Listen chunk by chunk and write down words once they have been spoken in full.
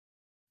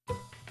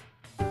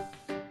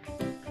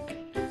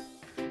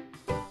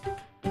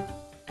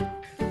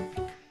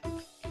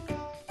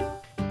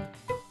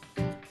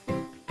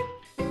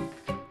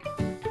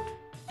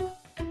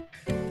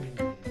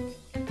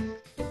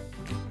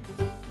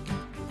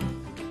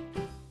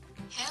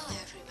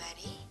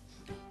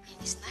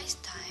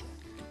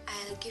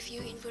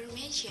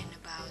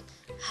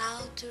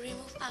How to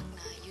remove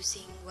acne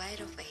using white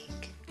of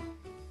egg.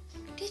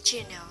 Did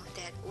you know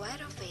that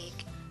white of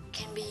egg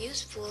can be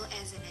useful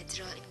as a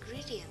natural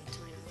ingredient to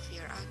remove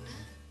your acne?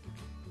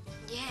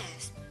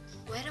 Yes,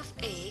 white of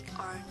egg,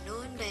 or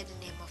known by the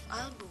name of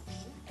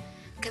albumin,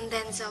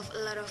 contains of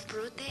a lot of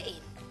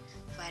protein,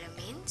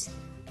 vitamins,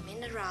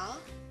 mineral,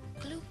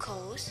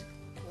 glucose,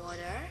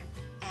 water,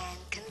 and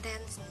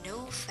contains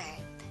no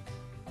fat.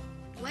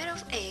 White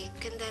of egg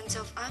contains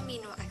of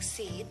amino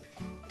acids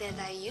that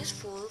are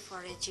useful for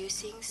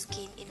reducing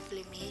skin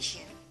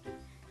inflammation.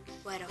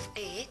 White of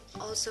egg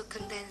also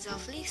contains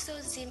of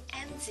lysozyme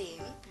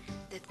enzyme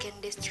that can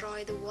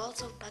destroy the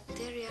walls of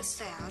bacterial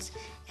cells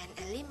and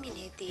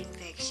eliminate the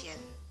infection.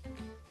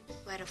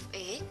 White of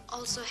egg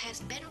also has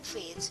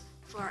benefits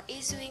for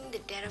easing the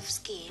dead of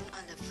skin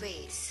on the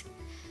face.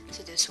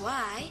 So that's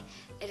why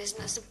it is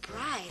not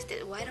surprised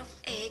that white of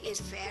egg is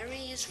very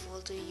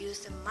useful to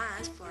use a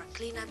mask for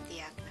clean up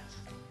the acne.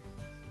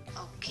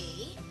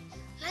 Okay,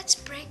 let's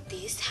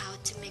practice how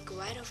to make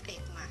white of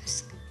egg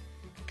mask.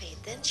 Pay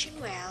attention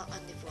well on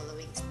the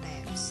following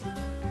steps.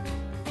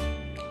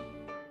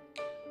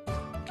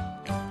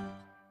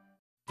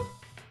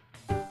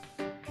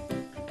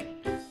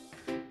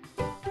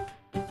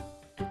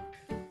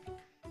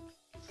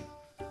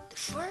 The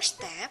first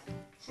step,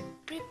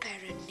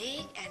 prepare an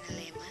egg and a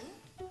lemon.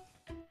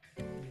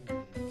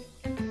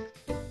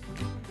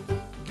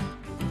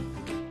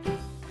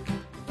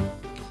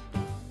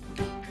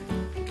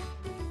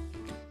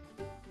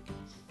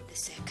 The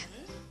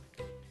second,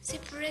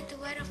 separate the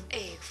white of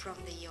egg from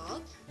the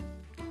yolk.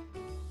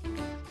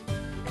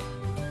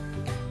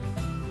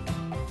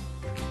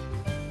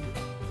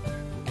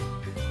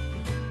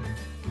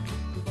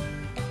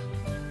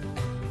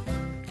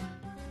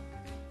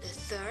 The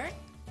third,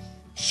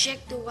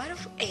 shake the white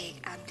of egg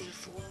until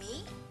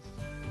foamy.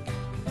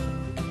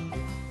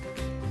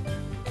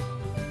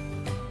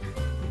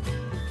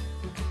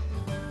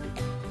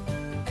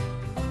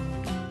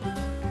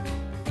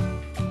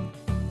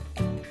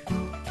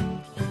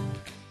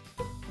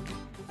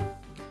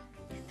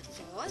 And the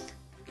fourth,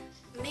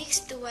 mix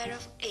the white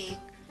of egg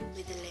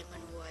with the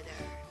lemon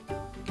water.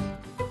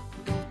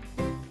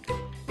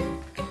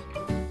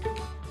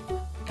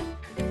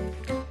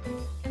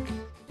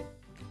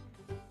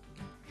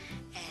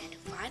 And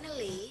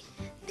finally,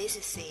 this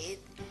is it,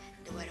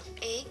 the white of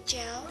egg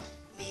gel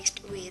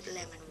mixed with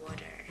lemon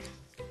water.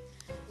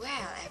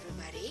 Well,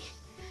 everybody,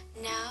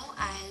 now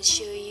I'll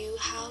show you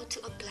how to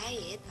apply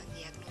it on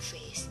the acne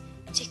face.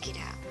 Check it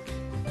out.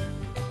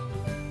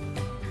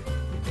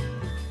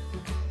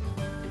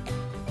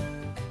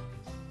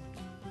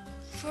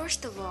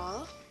 First of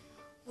all,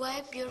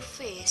 wipe your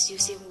face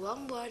using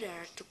warm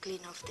water to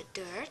clean off the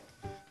dirt,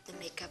 the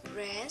makeup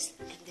rest,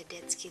 and the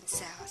dead skin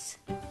cells.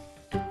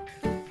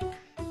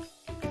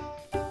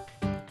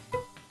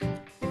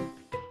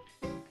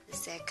 The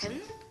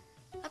second,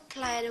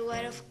 apply the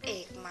white of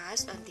egg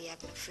mask on the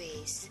acne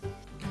face.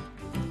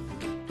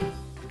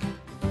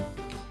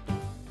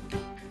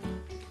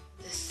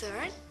 The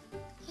third,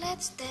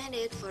 let's stand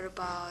it for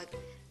about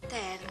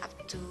 10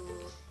 up to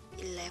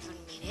 11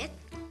 minutes.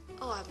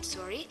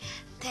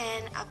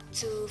 10 up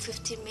to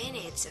 15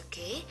 minutes,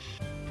 okay?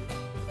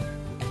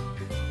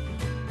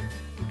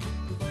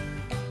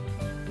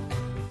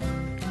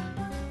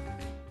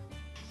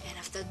 And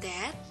after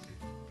that,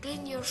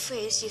 clean your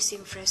face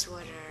using fresh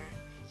water.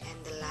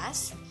 And the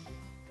last,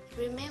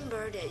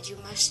 remember that you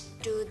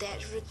must do that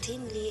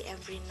routinely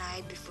every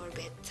night before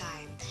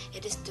bedtime.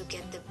 It is to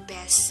get the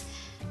best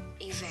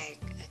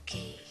effect,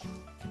 okay?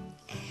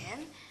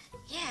 And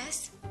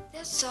yes,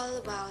 that's all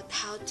about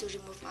how to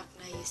remove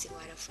acne using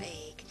white of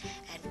egg.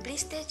 And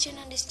please stay tuned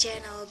on this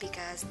channel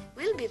because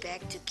we'll be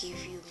back to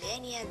give you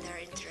many other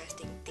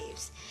interesting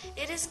tips.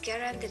 It is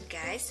guaranteed,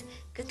 guys.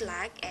 Good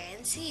luck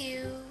and see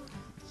you!